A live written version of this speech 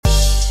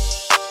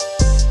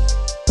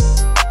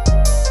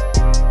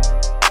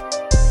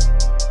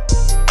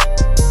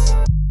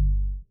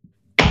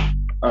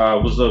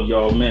What's up,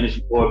 y'all? Man, it's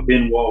your boy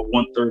Ben Wall,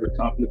 one third of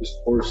Conflict of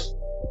Sports.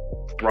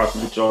 Rocking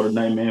with y'all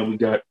tonight, man. We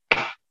got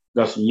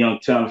some young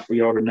talent for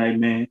y'all tonight,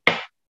 man.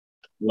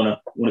 One of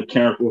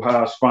Carencro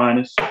High's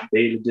finest,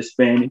 David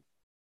Despanie,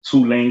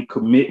 Tulane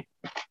commit.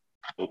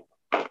 We're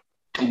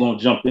gonna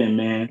jump in,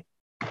 man.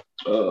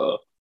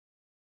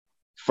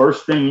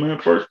 First thing,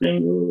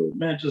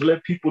 man, just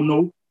let people know.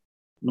 You know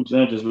what I'm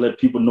saying? Just let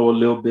people know a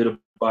little bit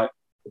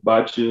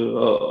about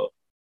you,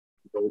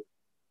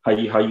 how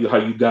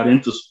you got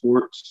into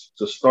sports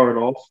to start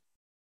off.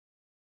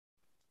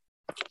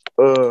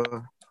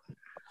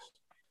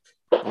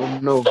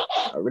 No,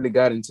 I really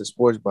got into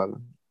sports by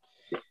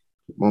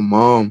my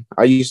mom.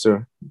 I used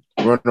to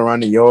run around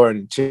the yard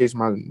and chase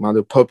my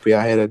little puppy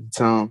I had at the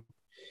time.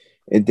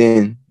 And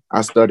then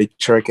I started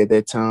track at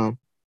that time.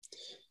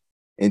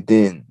 And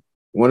then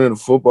one of the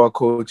football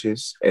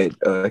coaches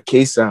at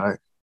K-Side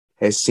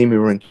had seen me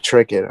run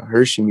track at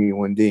Hershey me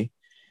one day.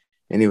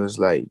 And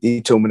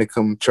he told me to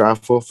come try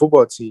for a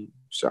football team.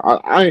 So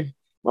my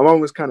mom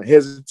was kind of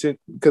hesitant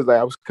because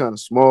I was kind of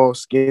small,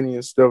 skinny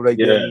and stuff like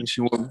that. And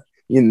she wanted,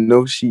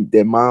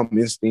 that mom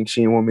instinct, she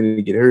didn't want me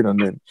to get hurt on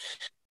that.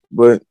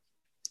 But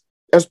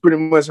that's pretty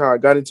much how I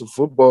got into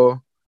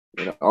football.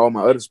 All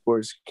my other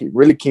sports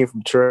really came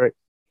from track.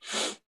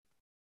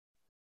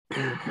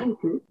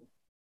 Okay.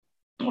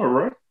 All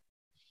right.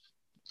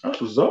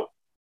 That's what's up.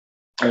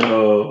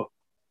 And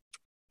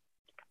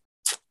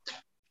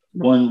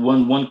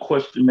one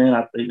question, man.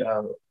 I think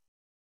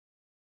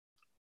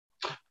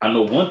I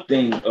know one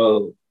thing.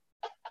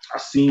 I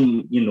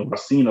seen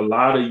a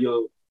lot of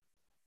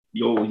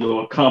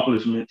your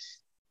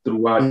accomplishments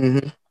throughout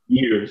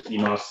years.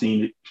 I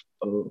seen it.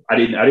 I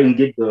didn't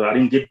get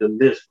the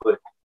list, but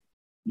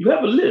you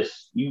have a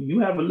list.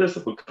 You have a list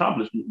of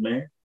accomplishments,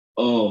 man.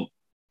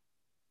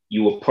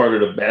 You were part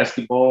of the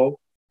basketball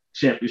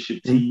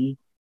championship team,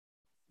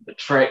 the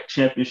track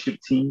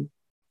championship team,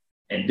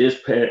 and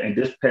this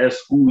past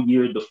school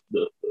year, the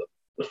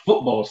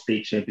football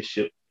state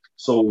championship.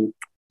 So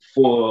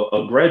for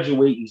a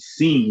graduating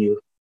senior,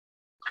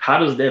 how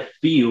does that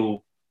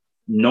feel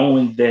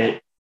knowing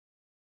that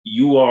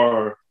you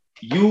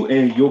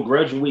and your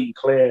graduating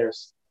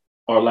class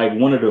are like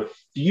one of the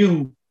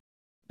few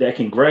that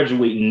can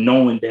graduate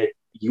knowing that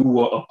you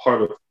were a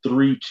part of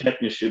 3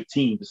 championship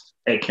teams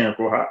at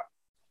Carencro High?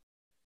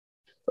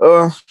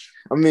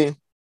 I mean,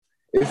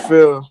 it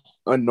felt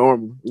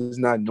unnormal. It's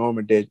not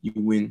normal that you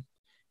win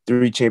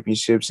 3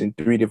 championships in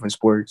 3 different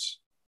sports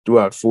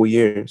throughout 4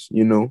 years,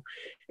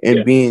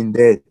 and being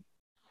that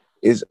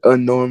is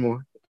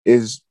unnormal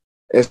is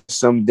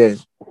something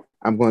that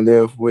I'm gonna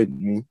live with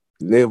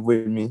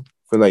me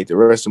for like the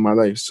rest of my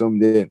life. Something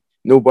that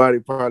nobody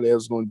probably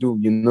else gonna do,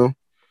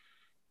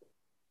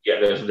 Yeah,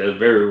 that's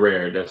very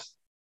rare. That's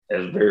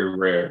very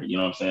rare. You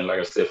know what I'm saying? Like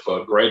I said,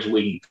 for a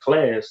graduating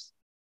class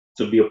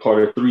to be a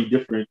part of 3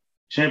 different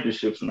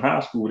championships in high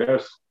school,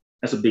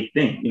 that's a big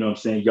thing. You know what I'm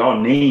saying? Y'all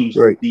names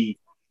will be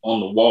on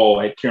the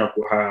wall at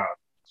Carencro High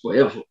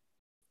forever.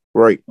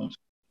 Right. And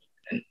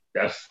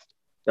that's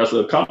an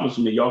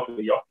accomplishment y'all can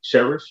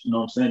cherish. You know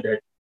what I'm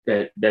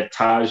saying? That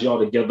ties y'all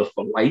together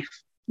for life.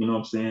 You know what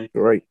I'm saying?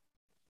 Right.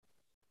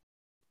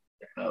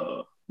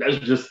 That's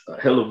just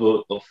a hell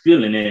of a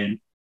feeling, and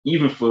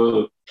even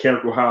for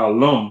Carencro High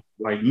alum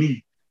like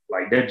me,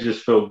 like that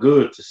just felt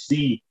good to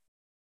see.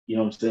 You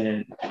know what I'm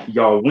saying?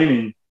 Y'all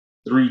winning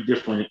 3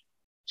 different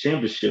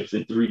championships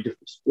in 3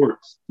 different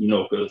sports.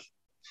 Because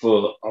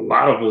for a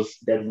lot of us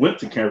that went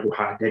to Carencro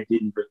High,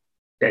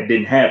 that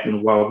didn't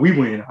happen while we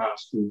were in high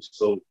school.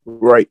 So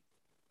it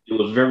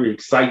was very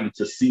exciting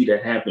to see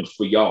that happen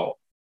for y'all.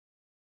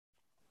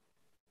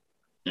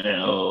 And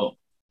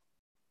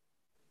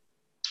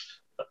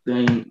I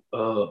think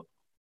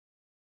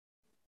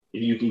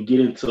if you can get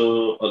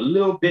into a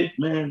little bit,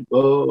 man,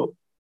 what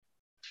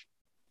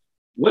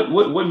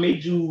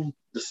made you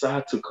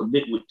decide to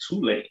commit with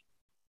Tulane?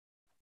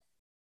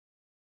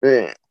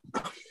 Man,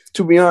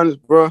 to be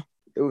honest, bro,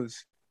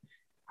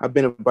 I've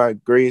been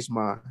about grades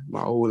my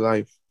whole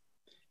life.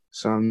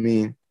 So I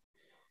mean,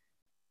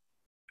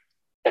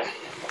 I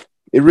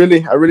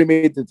really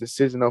made the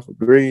decision off of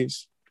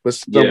grades, but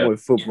something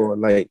with football.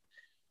 Like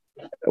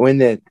when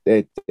that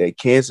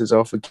Kansas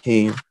offer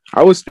came,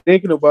 I was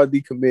thinking about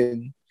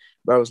decommitting,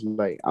 but I was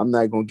like, I'm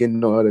not gonna get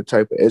no other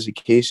type of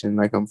education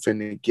like I'm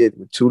finna get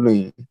with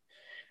Tulane.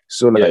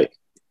 So like,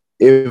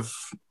 if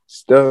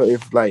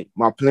like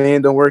my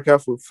plan don't work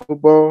out for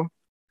football,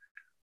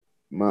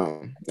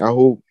 I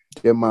hope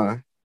that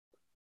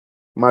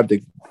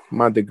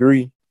my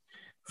degree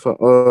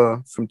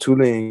from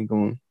Tulane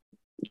going,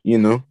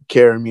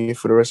 carry me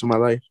for the rest of my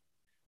life.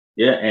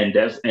 Yeah,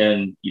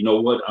 and you know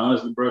what?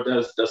 Honestly, bro,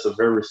 that's a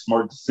very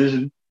smart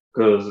decision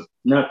because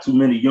not too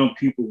many young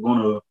people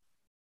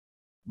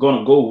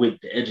gonna go with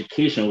the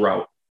education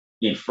route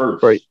in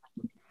first. Right.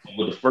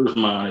 With the first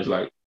mind is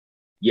like,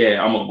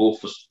 yeah, I'm gonna go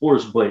for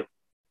sports, but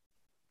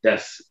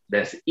that's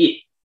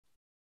it.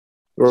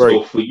 Right.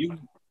 So for you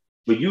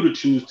to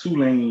choose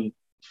Tulane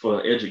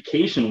for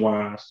education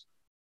wise,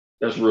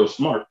 that's real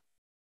smart.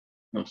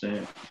 You know what I'm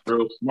saying?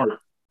 Real smart.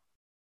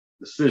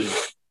 decision.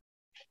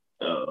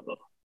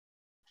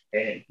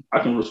 And I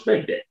can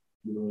respect that.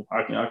 You know,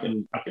 I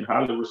can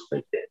highly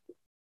respect that.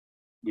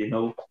 You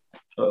know,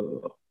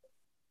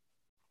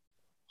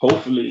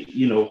 hopefully,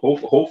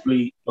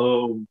 hopefully,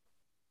 y'all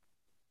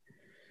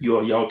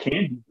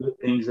can do good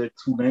things at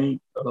Tulane.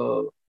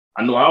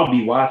 I know I'll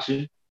be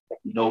watching.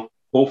 You know,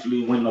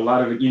 hopefully when a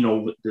lot of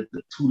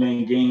the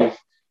Tulane games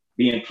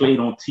being played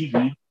on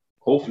TV,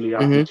 hopefully I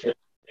can catch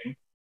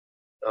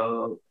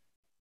them.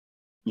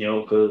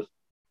 Because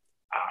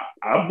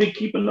I've been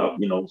keeping up,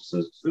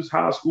 since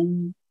high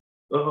school.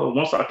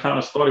 Once I kind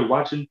of started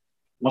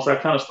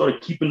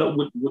keeping up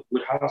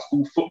with high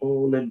school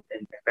football and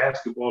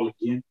basketball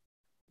again,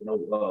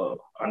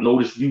 I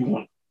noticed you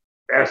on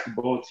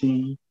basketball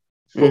team,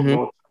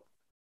 football,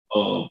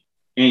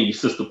 and your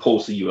sister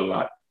posted you a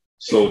lot.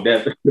 So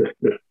that's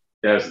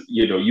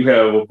you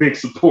have a big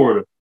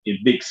supporter in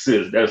Big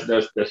Sis. That's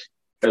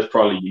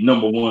probably your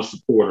number one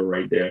supporter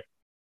right there.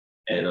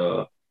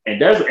 And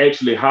that's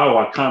actually how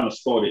I kind of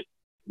started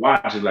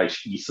watching. Like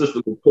your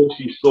sister would post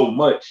you so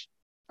much.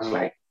 I was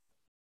like,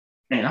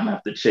 man, I'm gonna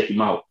have to check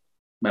him out.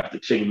 I'm gonna have to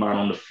check him out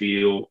on the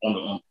field,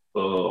 on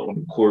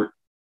the court,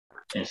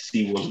 and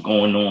see what's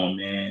going on,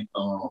 man.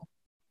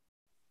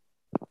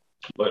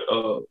 But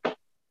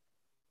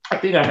I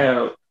think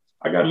I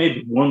got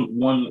maybe one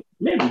more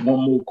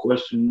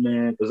question,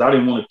 man, because I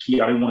didn't want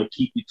to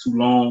keep you too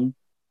long.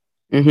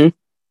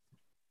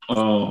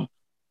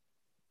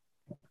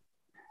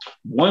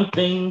 One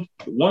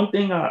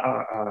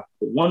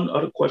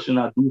other question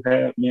I do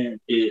have, man,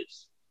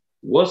 is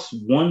what's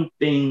one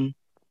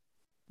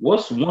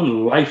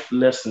life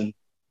lesson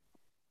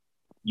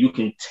you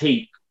can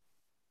take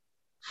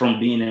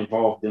from being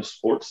involved in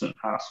sports in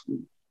high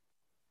school?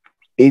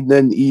 Ain't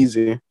nothing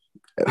easy.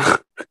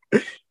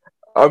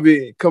 I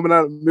mean, coming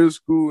out of middle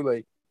school,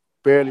 like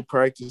barely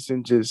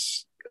practicing,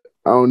 just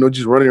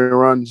running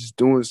around and just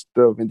doing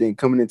stuff, and then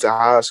coming into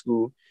high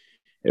school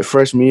at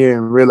freshman year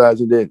and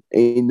realizing that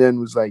ain't nothing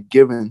was like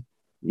given,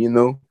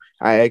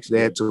 I actually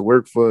had to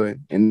work for it.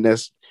 And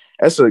that's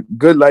a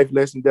good life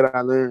lesson that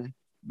I learned,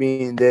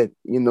 being that,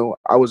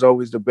 I was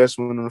always the best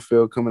one on the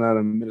field coming out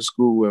of middle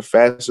school, the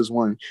fastest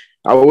one.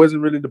 I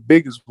wasn't really the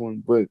biggest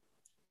one, but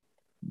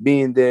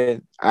being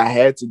that I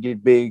had to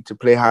get big to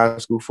play high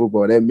school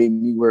football, that made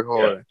me work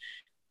harder. Yeah.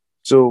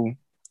 So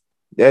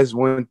that's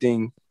one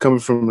thing coming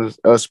from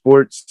a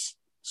sports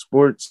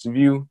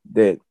view,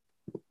 that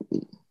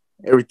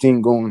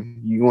everything you're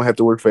going to have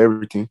to work for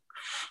everything.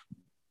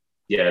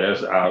 Yeah,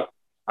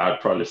 I'd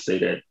probably say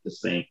that the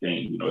same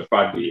thing. If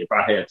I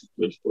had to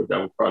play sport, that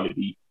would probably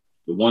be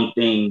the one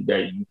thing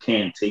that you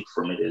can take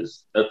from it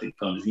is nothing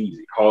comes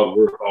easy. Hard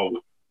work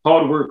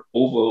over,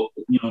 what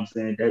I'm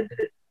saying,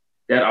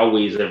 that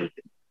outweighs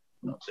everything.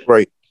 What I'm saying?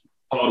 Right.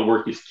 Hard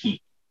work is key.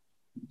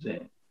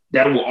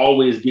 That will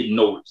always get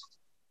noticed.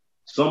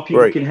 Some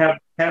people can have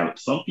talent.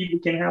 Some people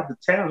can have the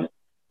talent,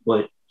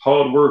 but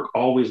hard work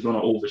always going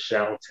to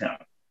overshadow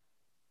talent.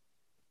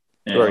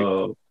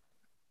 And,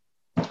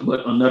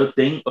 but another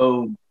thing,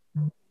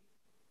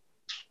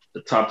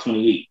 the top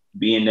 28,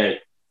 being that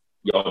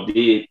y'all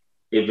did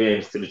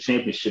advance to the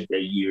championship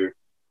that year,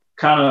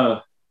 kind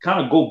of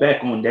go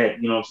back on that,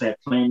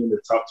 playing in the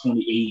top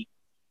 28,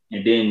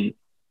 and then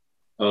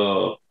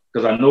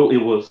because I know it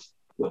was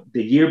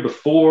the year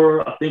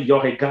before, I think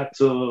y'all had got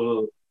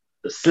to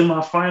the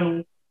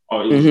semifinal,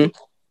 or it was the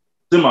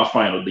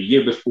semifinal the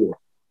year before,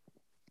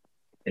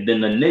 and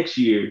then the next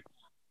year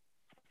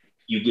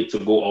you get to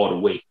go all the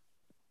way.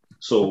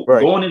 So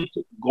going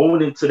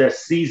into that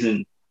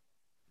season,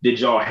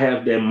 did y'all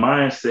have that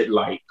mindset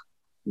like,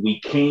 we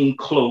came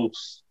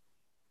close,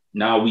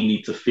 now we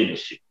need to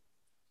finish it?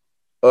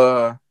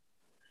 I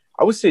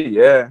would say,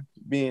 yeah.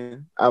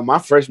 Being my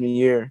freshman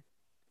year,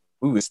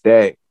 we were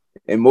stacked,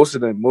 and most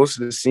of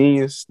the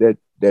seniors that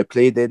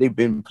played there, they've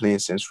been playing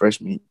since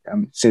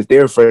since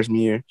their freshman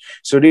year.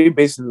 So they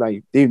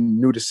basically they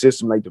knew the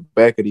system like the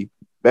back of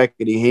their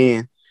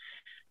hand.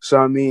 So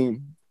I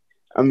mean,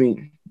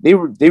 they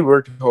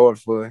worked hard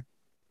for it.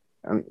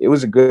 It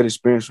was a good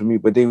experience for me,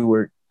 but they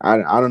worked. I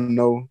don't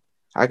know.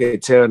 I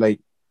could tell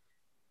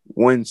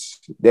once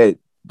that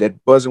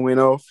buzzer went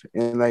off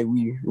and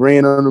we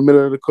ran on the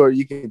middle of the court,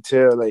 you can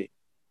tell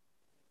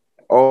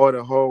all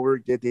the hard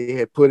work that they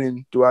had put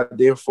in throughout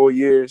their 4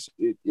 years,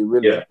 it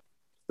really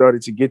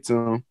started to get to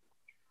them.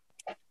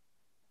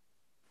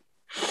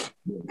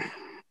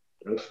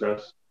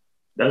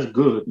 That's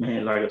good,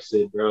 man. Like I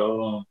said,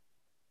 bro,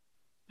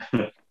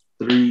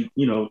 3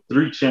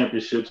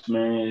 championships,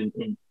 man,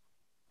 in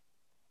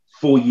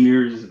 4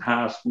 years in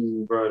high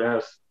school, bro.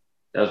 That's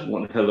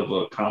one hell of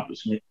an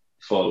accomplishment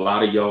for a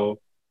lot of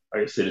y'all.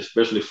 Like I said,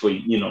 especially for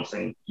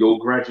your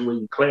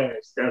graduating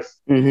class.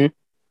 That's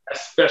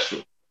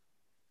special.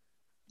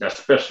 That's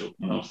special.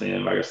 You know what I'm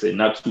saying? Like I said,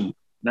 not too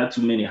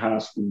many high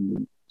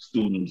school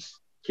students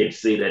can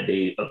say that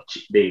they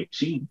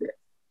achieved that.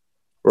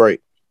 Right.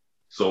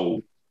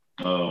 So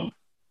going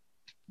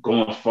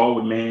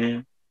forward,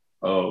 man,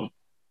 I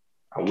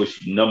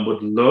wish you number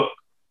of luck.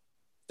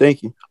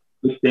 Thank you.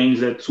 Good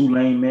things at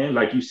Tulane, man.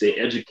 Like you said,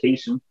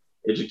 education.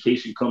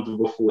 Education comes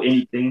before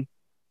anything.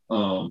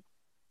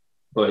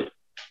 But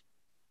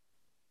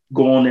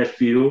go on that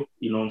field,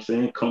 you know what I'm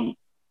saying? Go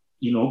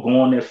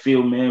on that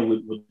field, man,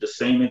 with the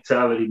same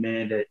mentality,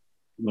 man, that,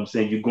 you know what I'm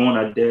saying, you're going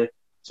out there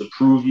to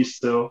prove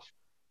yourself,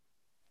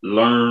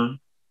 learn,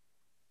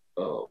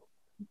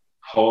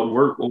 hard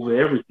work over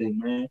everything,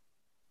 man.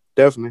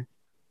 Definitely.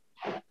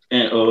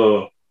 And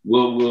bro,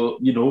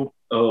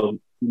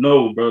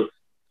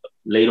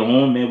 later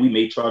on, man, we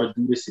may try to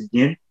do this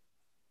again.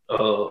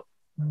 And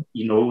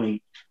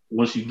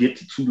once you get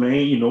to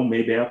Tulane,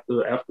 maybe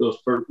after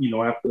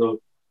a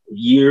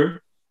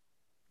year,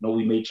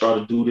 we may try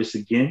to do this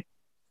again.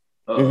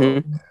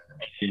 And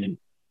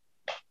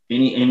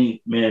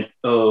any man,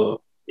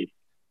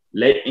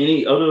 let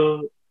any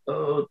other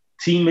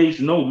teammates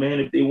know, man,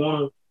 if they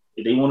wanna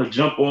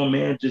jump on,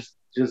 man, just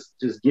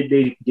get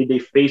their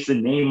face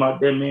and name out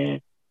there,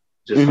 man.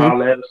 Just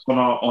holler at us on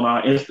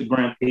our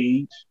Instagram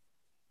page,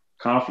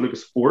 Conflict of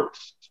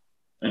Sports,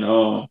 and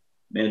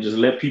man, just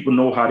let people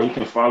know how they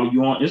can follow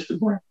you on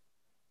Instagram.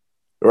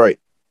 Right.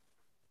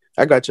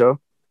 I got y'all.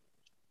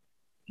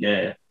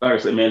 Yeah, like I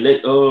said, man,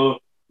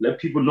 let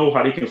people know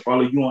how they can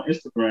follow you on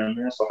Instagram,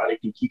 man, so how they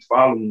can keep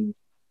following you.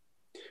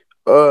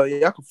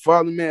 Y'all can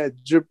follow me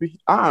at Drippy.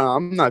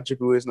 I'm not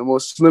Drippy Wiz no more.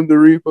 Slim the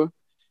Reaper.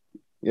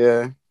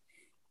 Yeah.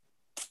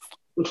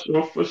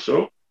 For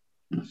sure.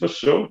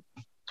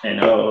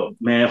 And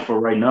man, for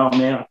right now,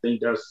 man, I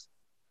think that's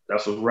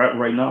a wrap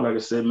right now. Like I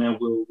said, man,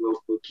 we'll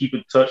keep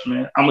in touch,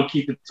 man. I'm gonna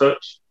keep in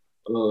touch.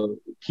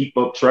 Keep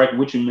up track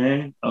with you,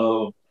 man.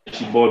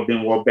 It's your boy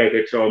Benoit back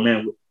at y'all,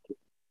 man,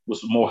 with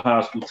some more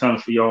high school time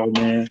for y'all,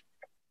 man.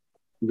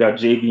 We got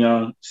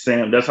Jeivon,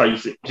 Sam. That's how you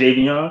say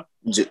Jeivon.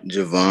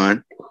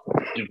 Jeivon,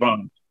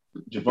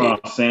 yeah.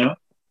 Sam.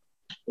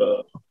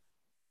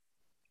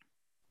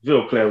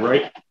 Villeclair,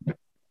 right?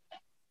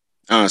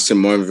 St.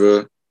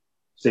 Martinville.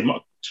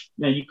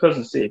 Man, your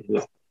cousin said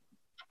Ville.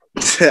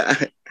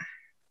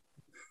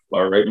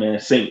 All right, man.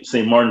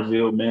 St.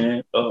 Martinville,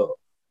 man.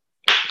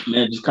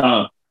 Man, just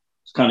kind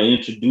of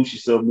introduce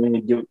yourself,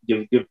 man.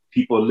 Give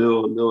people a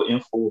little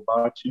info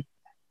about you.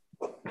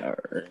 All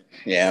right.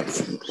 Yeah,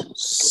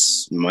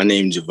 my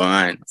name's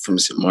Jeivon from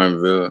St.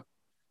 Martinville.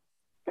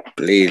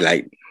 Played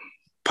like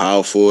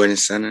power forward and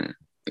center.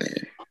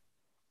 Yeah.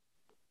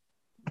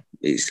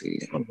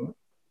 Basically.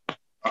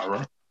 All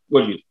right.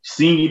 What are you,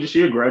 senior this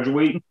year,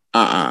 graduating?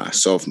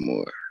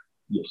 Sophomore.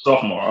 Yeah,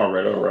 sophomore. All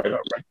right.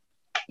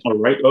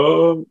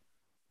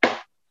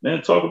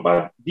 Man, talk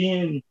about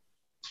being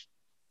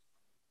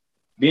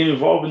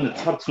involved in the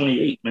top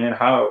 28, man.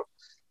 How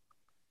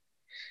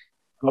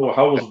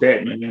was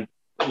that, man?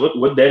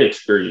 What that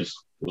experience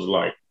was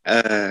like?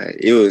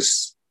 It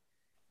was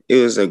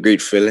a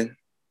great feeling.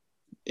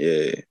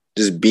 Yeah,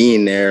 just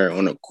being there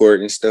on the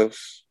court and stuff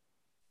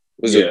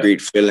was a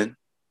great feeling.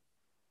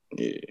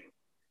 Yeah.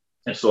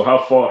 And so, how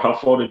far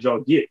did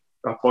y'all get?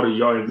 How far did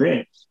y'all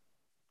advance?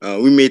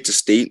 We made the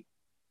state.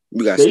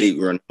 We got state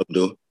run up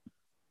though.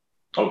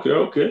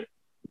 Okay.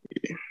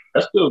 Yeah.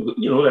 That's still good.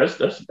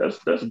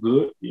 That's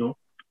good.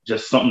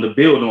 Just something to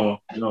build on.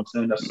 You know what I'm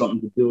saying? That's something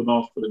to build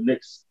on for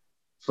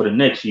the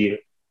next year.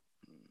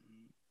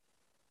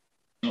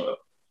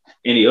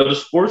 Any other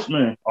sports,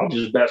 man? Or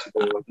just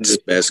basketball?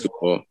 Just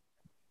basketball.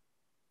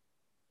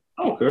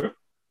 Okay.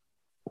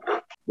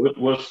 What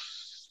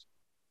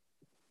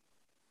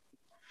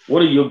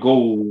are your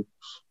goals?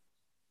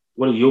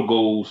 What are your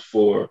goals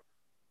for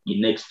your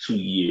next 2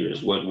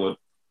 years? What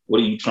are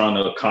you trying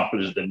to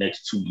accomplish the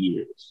next 2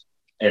 years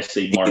at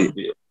St.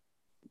 Martinville?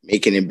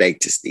 Making it back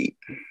to state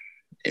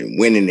and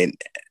winning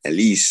it, at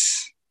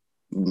least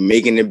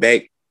making it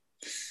back.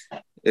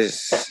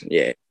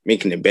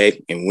 Making it back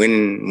and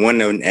winning one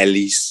of them at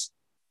least.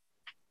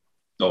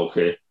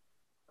 Okay.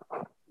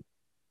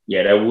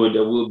 Yeah, that would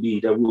be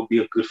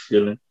a good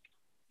feeling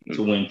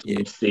to win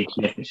state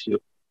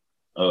championship.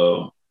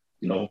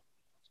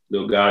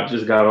 Little guy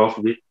just got off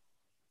of it.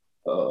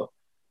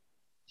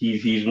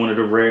 He's one of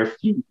the rare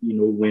few,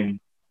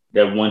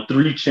 that won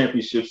 3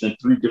 championships in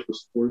 3 different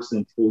sports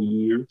in 4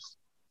 years.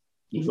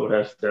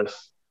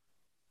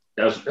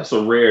 That's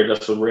a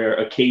rare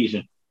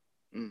occasion.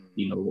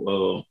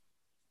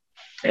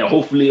 And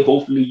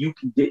hopefully you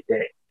can get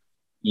that.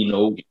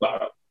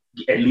 By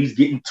at least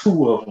getting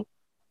 2 of them.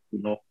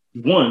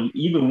 One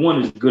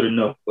is good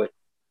enough, but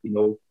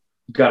you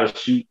gotta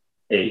shoot.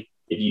 Hey,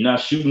 if you're not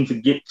shooting to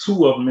get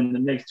 2 of them in the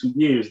next 2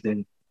 years,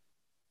 then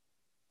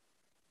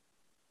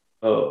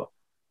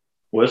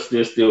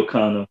it's still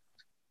kind of,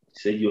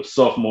 say you're a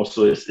sophomore,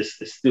 so it's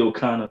still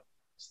kind of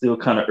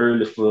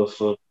early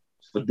for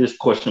this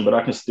question, but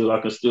I can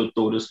still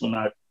throw this one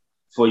out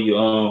for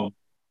you.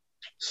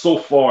 So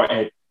far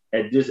at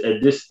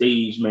this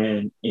stage,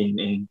 man,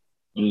 in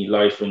your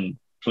life and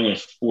playing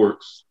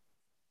sports,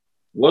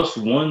 what's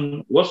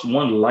one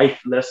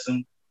life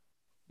lesson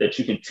that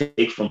you can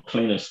take from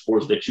playing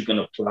sports that you can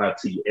apply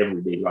to your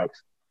everyday life?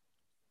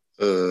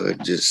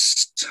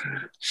 Just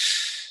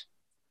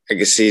I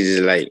can say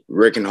just like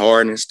working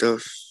hard and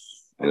stuff,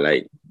 and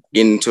like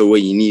getting to where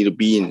you need to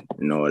be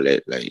and all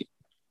that. Like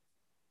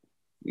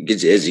You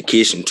get your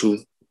education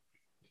too.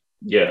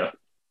 Yeah.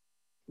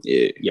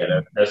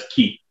 That's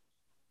key.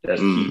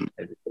 That's key.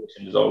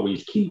 Education is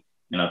always key,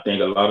 and I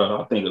think a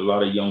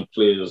lot of young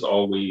players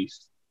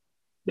always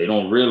they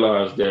don't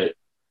realize that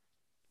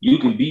you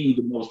can be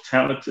the most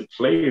talented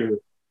player,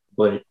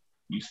 but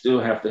you still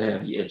have to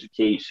have your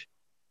education.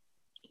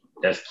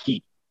 That's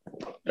key.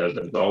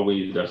 That's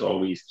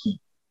always key.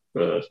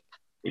 Because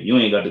if you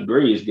ain't got the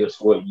grades, guess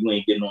what? You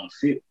ain't getting on the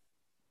field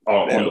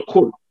or on the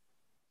court.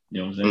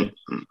 You know what I'm saying?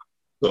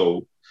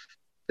 So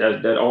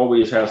that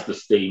always has to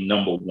stay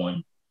number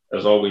one.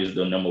 That's always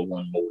the number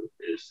one motive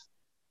is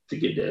to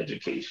get the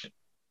education.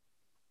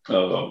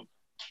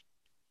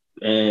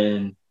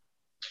 And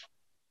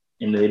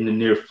in the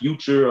near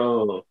future,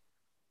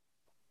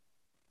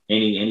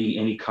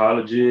 any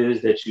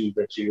colleges that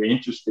you're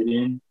interested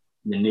in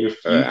the near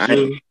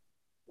future?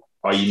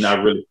 Are you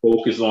not really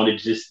focused on it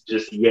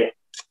just yet?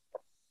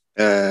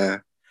 I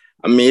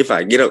mean, if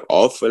I get an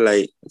offer,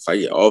 like if I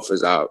get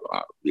offers, I'll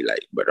be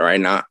like, but right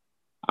now,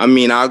 I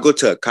mean, I'll go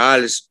to a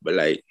college, but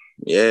like,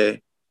 yeah.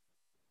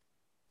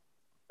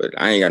 But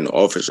I ain't got no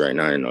offers right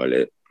now and all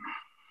that.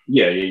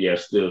 Yeah.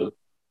 Still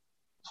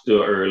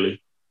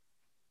early.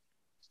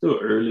 Still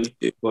early.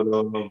 Yeah. But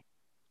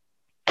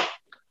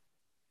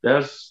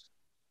that's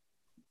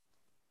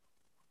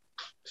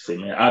see,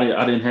 man.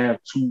 I didn't have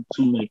too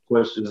many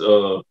questions.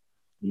 You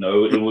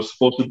know, it was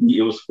supposed to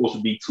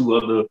be two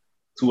other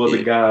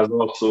guys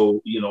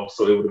also, you know,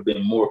 so it would have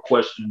been more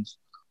questions.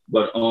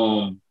 But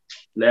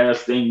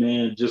last thing,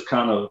 man, just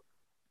kind of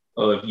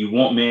if you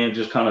want, man,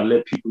 just kind of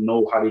let people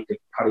know how they can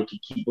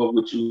keep up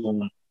with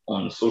you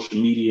on social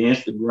media,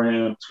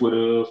 Instagram,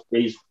 Twitter,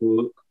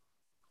 Facebook.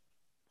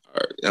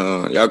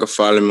 All right. Y'all can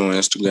follow me on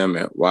Instagram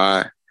at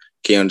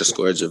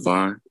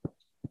YK_Jeivon.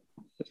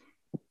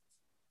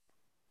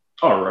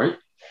 All right.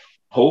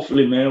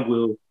 Hopefully, man,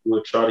 we'll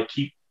try to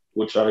keep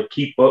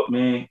up,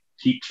 man.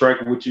 Keep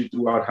track with you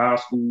throughout high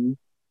school,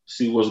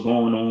 see what's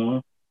going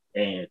on,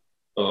 and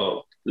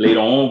later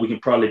on we can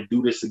probably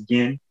do this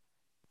again,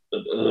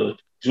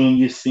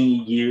 junior,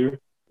 senior year.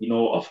 You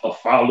know, a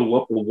follow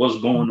up of what's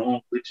going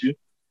on with you,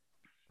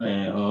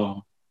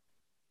 and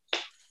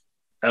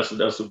I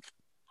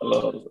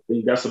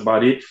think that's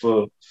about it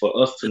for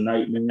us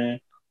tonight, man.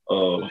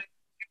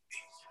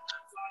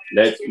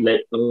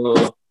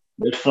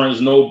 Let friends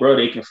know, bro.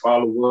 They can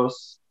follow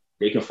us.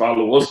 They can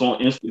follow us on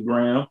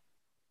Instagram,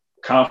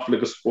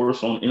 Conflict of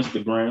Sports on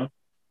Instagram.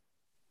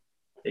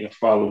 They can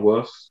follow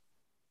us,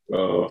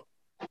 and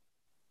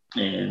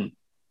I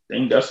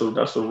think that's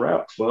a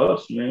wrap for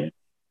us, man.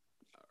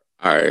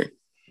 All right.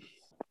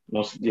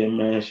 Once again,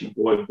 man, it's your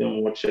boy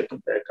Ben. Check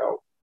him back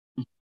out.